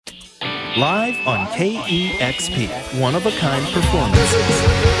live on KEXP, one-of-a-kind performances.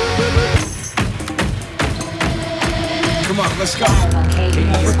 Come on, let's go.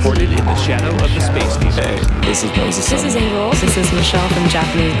 Recorded in the shadow of the space station. Hey, this is Moses. This is Angel. This is Michelle from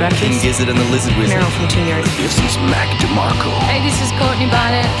Japanese Breakfast. King Gizzard and the Lizard Wizard. Meryl from Teen Yards. This is Mac DeMarco. Hey, this is Courtney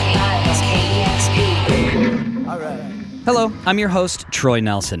Bonnet. Hello, I'm your host, Troy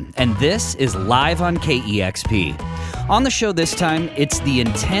Nelson, and this is Live on KEXP. On the show this time, it's the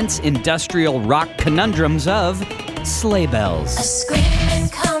intense industrial rock conundrums of Sleigh Bells. A screaming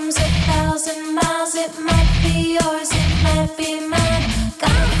comes 1,000 miles. It might be yours, it might be mine.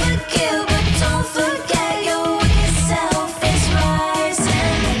 Gotta forgive, but don't forget your wicked self is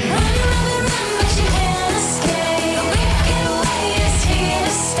rising. Run, run, run, but you can't escape. The wicked way is here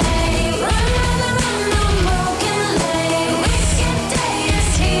to stay. Run, run, run, on broken leg. The wicked day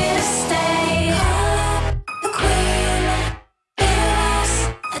is here to stay. The queen, give us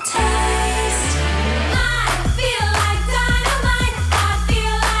a taste. I feel like dynamite. I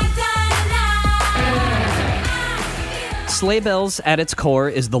feel like dynamite. Sleigh Bells, at its core,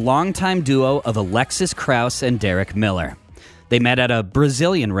 is the longtime duo of Alexis Krauss and Derek Miller. They met at a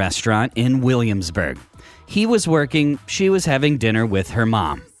Brazilian restaurant in Williamsburg. He was working, she was having dinner with her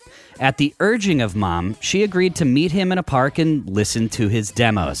mom. At the urging of Mom, she agreed to meet him in a park and listen to his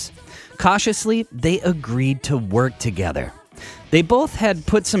demos. Cautiously, they agreed to work together. They both had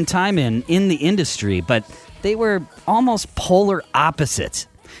put some time in the industry, but they were almost polar opposites.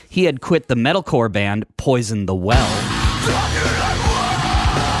 He had quit the metalcore band Poison the Well,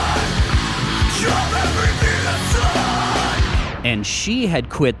 and she had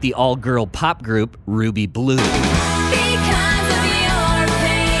quit the all-girl pop group Ruby Blue. Because of your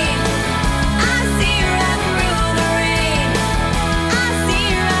pain, I see right through the rain. I see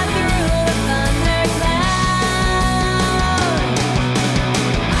right through the thundercloud.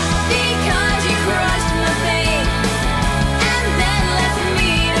 Because you crushed my faith and then left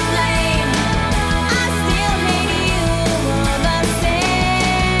me to blame. I still hate you all the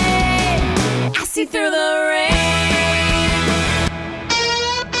same. I see through the rain.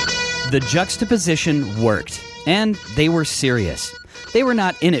 The juxtaposition worked, and they were serious. They were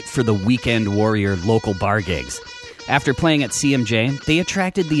not in it for the weekend warrior local bar gigs. After playing at CMJ, they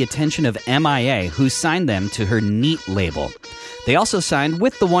attracted the attention of MIA, who signed them to her Neat label. They also signed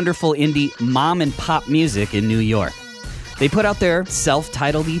with the wonderful indie Mom and Pop Music in New York. They put out their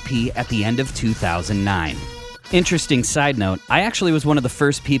self-titled EP at the end of 2009. Interesting side note, I actually was one of the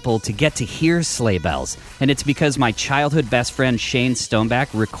first people to get to hear Sleigh Bells, and it's because my childhood best friend Shane Stoneback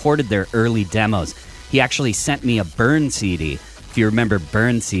recorded their early demos. He actually sent me a burn CD, if you remember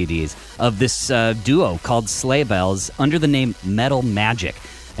burn CDs, of this duo called Sleigh Bells under the name Metal Magic,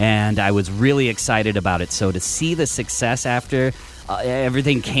 and I was really excited about it. So to see the success after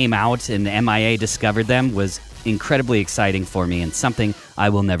everything came out and MIA discovered them was incredibly exciting for me and something I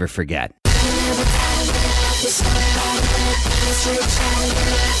will never forget.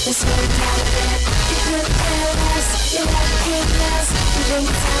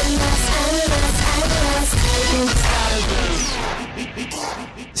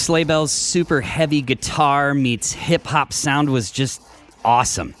 Sleigh Bells' super heavy guitar meets hip-hop sound was just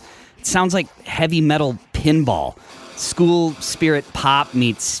awesome. It sounds like heavy metal pinball. School spirit pop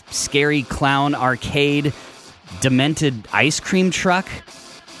meets scary clown arcade, demented ice cream truck.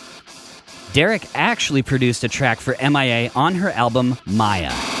 Derek actually produced a track for MIA on her album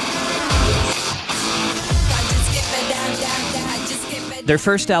Maya. Their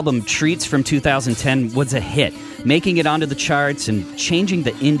first album, Treats from 2010, was a hit, making it onto the charts and changing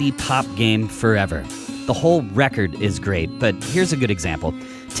the indie pop game forever. The whole record is great, but here's a good example.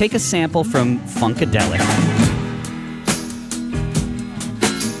 Take a sample from Funkadelic.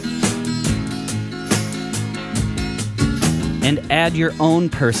 And add your own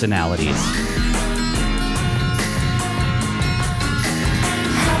personalities.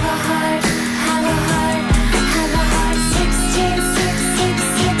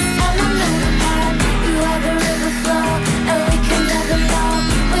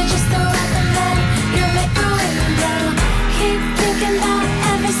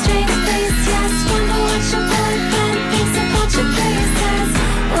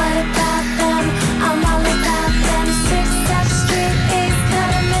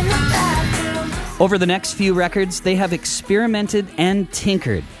 Over the next few records, they have experimented and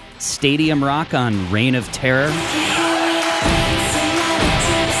tinkered. Stadium Rock on Reign of Terror.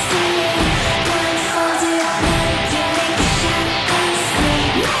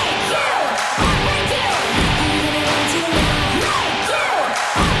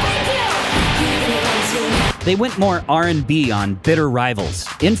 They went more R&B on Bitter Rivals,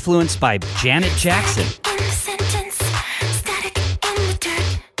 influenced by Janet Jackson. In the sentence, static in the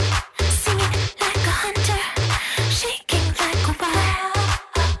dirt, singing like a hunter, shaking like a wire.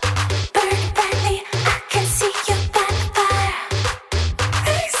 Burn brightly, I can see you by the fire,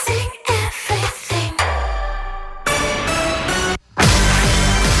 facing everything.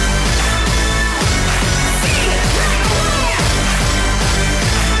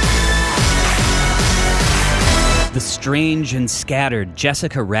 The strange and scattered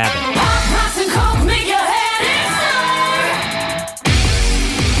Jessica Rabbit.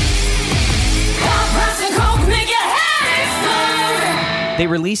 They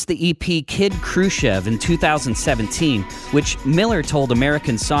released the EP Kid Khrushchev in 2017, which Miller told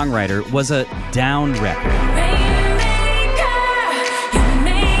American Songwriter was a down record.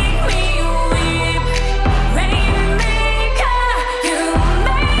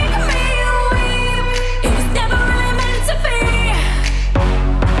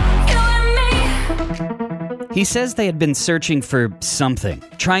 He says they had been searching for something,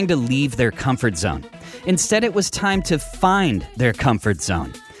 trying to leave their comfort zone. Instead, it was time to find their comfort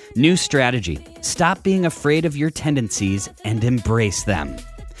zone. New strategy: stop being afraid of your tendencies and embrace them.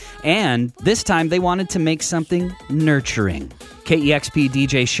 And this time they wanted to make something nurturing. KEXP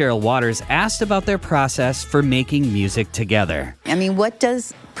DJ Cheryl Waters asked about their process for making music together. I mean, what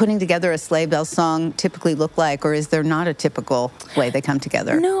does putting together a Sleigh Bells song typically look like, or is there not a typical way they come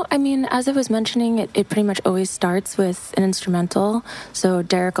together? No, I mean, as I was mentioning, it pretty much always starts with an instrumental. So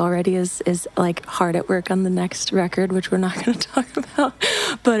Derek already is like hard at work on the next record, which we're not going to talk about.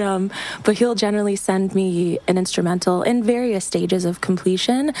 But he'll generally send me an instrumental in various stages of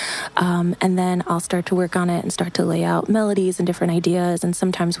completion, and then I'll start to work on it and start to lay out melodies and different ideas. And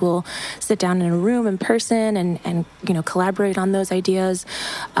sometimes we'll sit down in a room in person and collaborate on those ideas.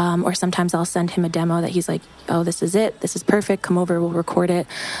 Or sometimes I'll send him a demo that he's like, oh, this is it. This is perfect. Come over. We'll record it.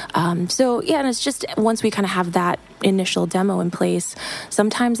 And it's just once we kind of have that initial demo in place,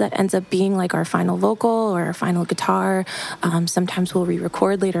 sometimes that ends up being like our final vocal or our final guitar. Sometimes we'll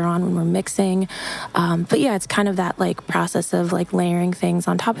re-record later on when we're mixing. It's kind of that like process of like layering things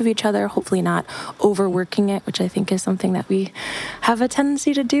on top of each other, hopefully not overworking it, which I think is something that we have a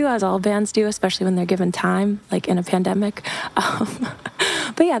tendency to do, as all bands do, especially when they're given time, like in a pandemic.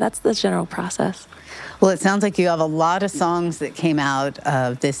 That's the general process. Well, it sounds like you have a lot of songs that came out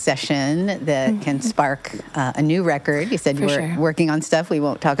of this session that can spark a new record. You said you were working on stuff. We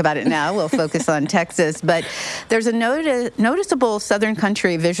won't talk about it now. We'll focus on Texas. But there's a noticeable Southern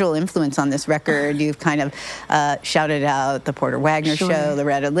country visual influence on this record. You've kind of shouted out the Porter Wagoner Show,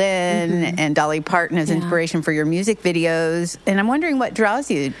 Loretta Lynn, and Dolly Parton as inspiration for your music videos. And I'm wondering what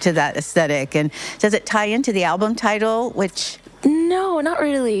draws you to that aesthetic. And does it tie into the album title, which... No, not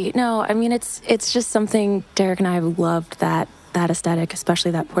really. No, I mean, it's just something Derek and I have loved, that aesthetic,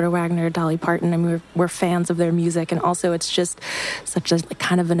 especially that Porter Wagoner, Dolly Parton. I mean, we're fans of their music, and also it's just such a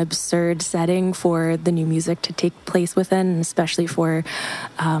kind of an absurd setting for the new music to take place within, and especially for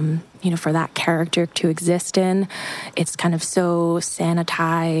for that character to exist in. It's kind of so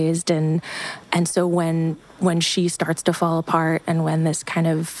sanitized, and so when she starts to fall apart, and when this kind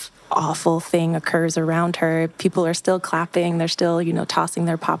of awful thing occurs around her, people are still clapping, they're still, tossing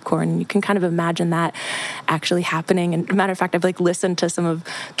their popcorn. You can kind of imagine that actually happening. And matter of fact, I've listened to some of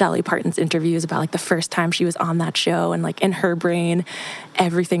Dolly Parton's interviews about the first time she was on that show, and in her brain,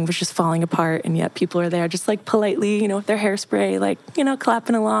 everything was just falling apart, and yet people are there just politely, with their hairspray,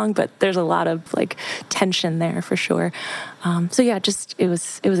 clapping along. But there's a lot of tension there for sure. It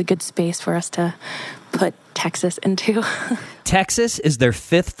was a good space for us to put Texas into. Texas is their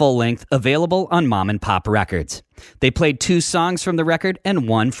 5th full-length, available on Mom and Pop Records. They played 2 songs from the record and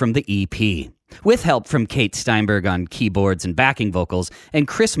 1 from the EP, with help from Kate Steinberg on keyboards and backing vocals and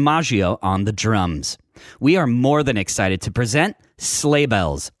Chris Maggio on the drums. We are more than excited to present Sleigh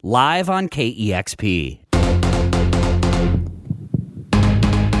Bells, live on KEXP.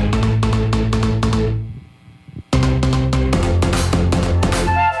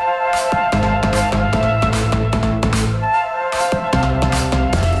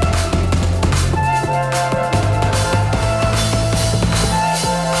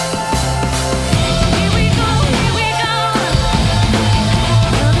 Here we go.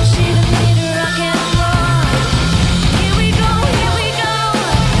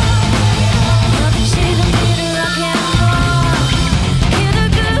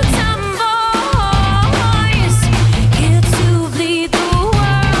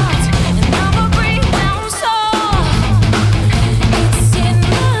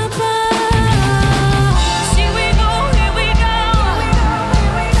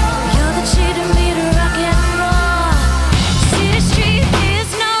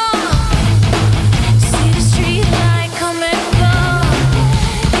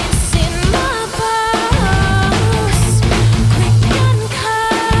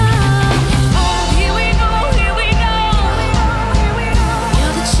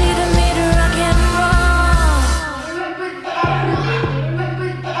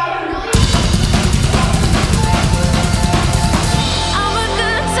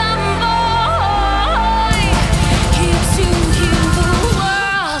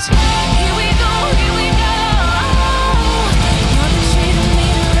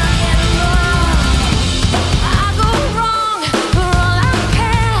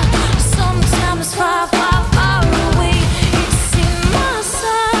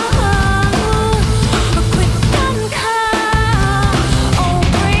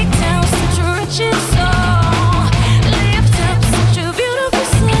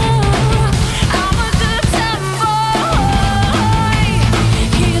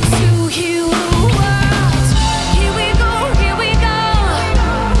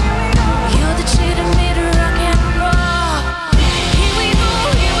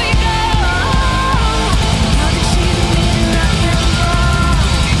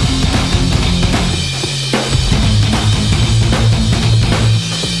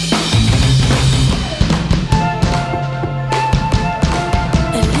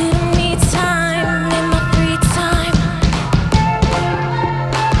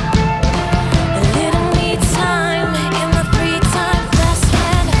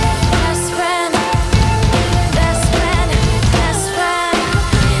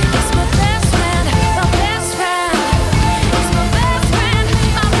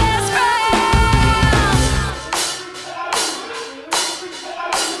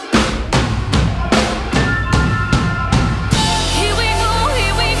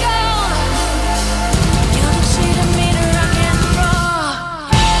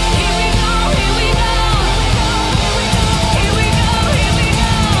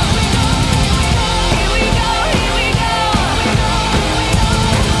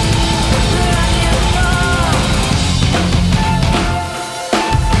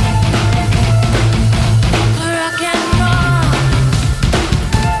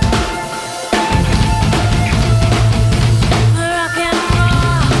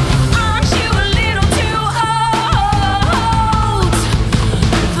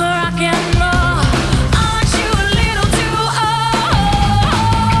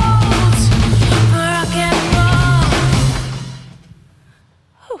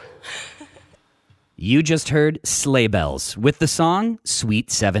 You just heard Sleigh Bells with the song Sweet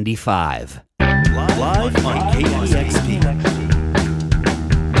 75. Live on KEXP.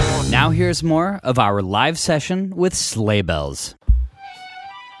 Now here's more of our live session with Sleigh Bells.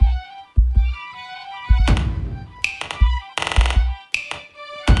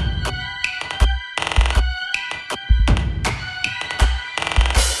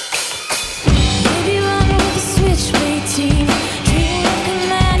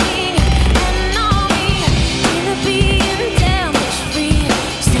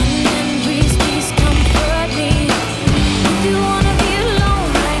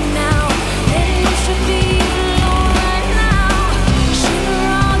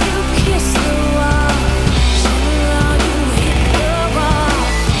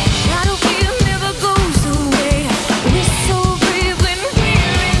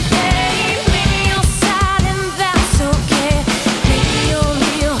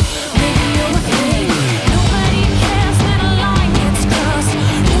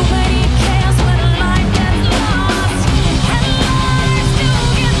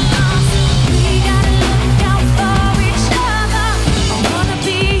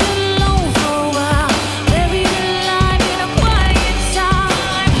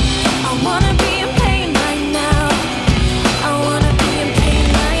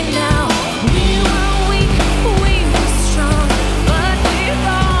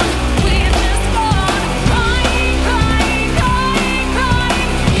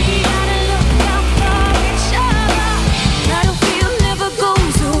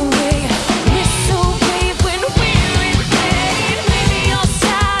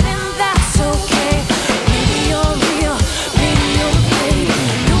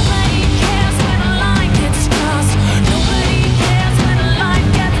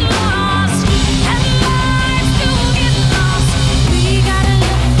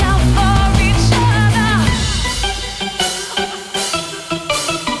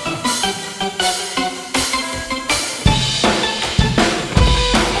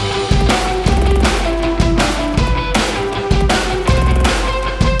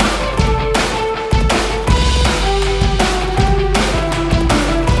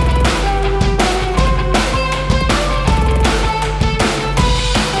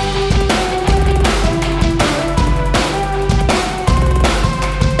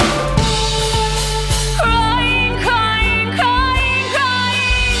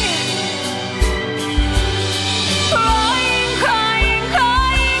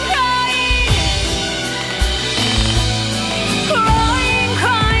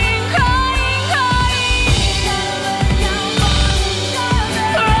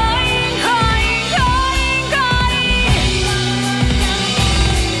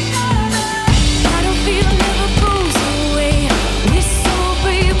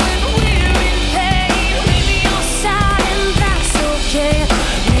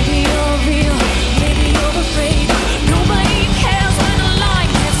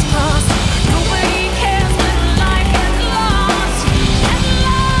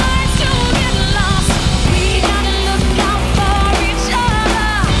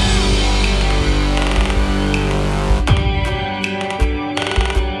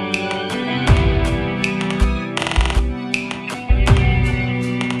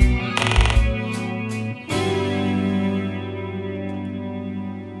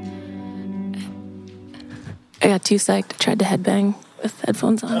 I got too psyched. I tried to headbang with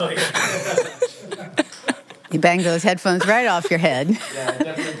headphones on. Oh, yeah. You banged those headphones right off your head. Yeah, I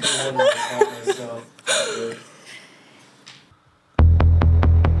definitely do want to call myself.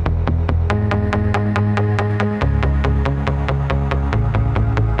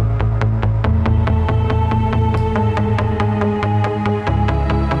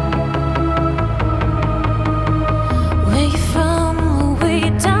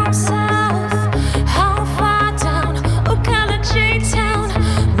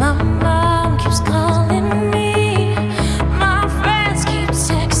 Calling me, my friends keep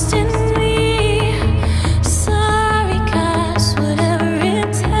texting me.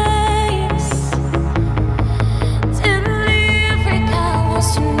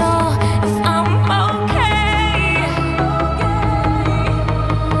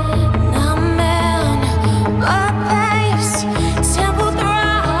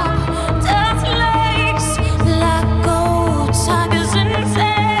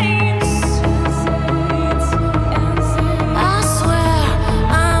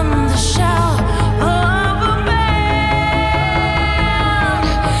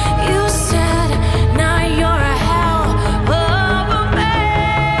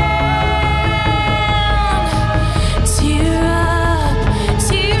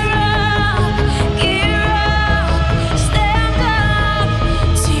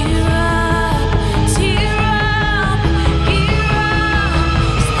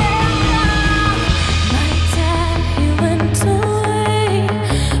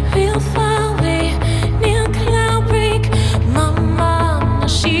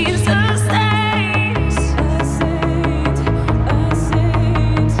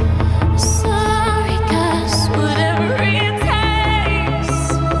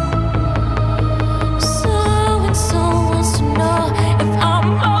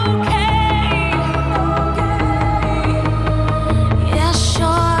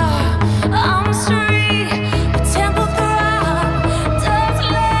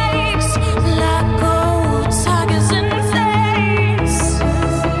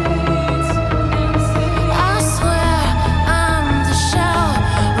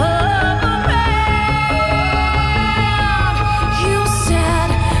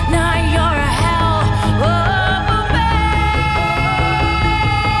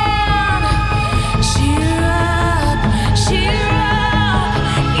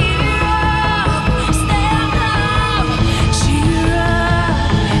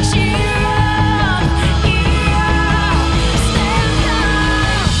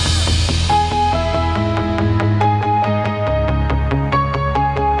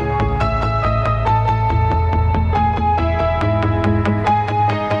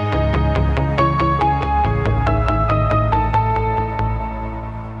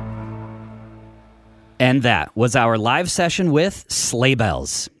 And that was our live session with Sleigh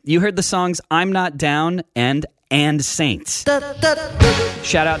Bells. You heard the songs I'm Not Down and Saints.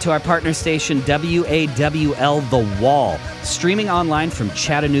 Shout out to our partner station WAWL The Wall, streaming online from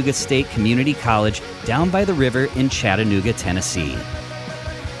Chattanooga State Community College down by the river in Chattanooga, Tennessee.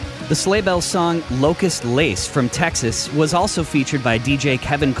 The Sleigh Bells song Locust Lace from Texas was also featured by DJ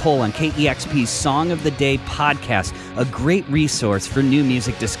Kevin Cole on KEXP's Song of the Day podcast, a great resource for new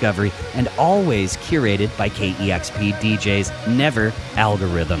music discovery and always curated by KEXP DJs, never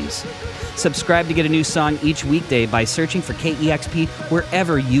algorithms. Subscribe to get a new song each weekday by searching for KEXP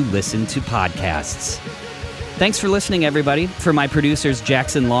wherever you listen to podcasts. Thanks for listening, everybody. For my producers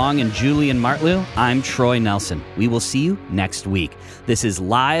Jackson Long and Julian Martlew, I'm Troy Nelson. We will see you next week. This is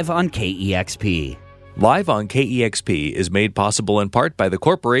Live on KEXP. Live on KEXP is made possible in part by the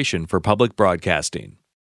Corporation for Public Broadcasting.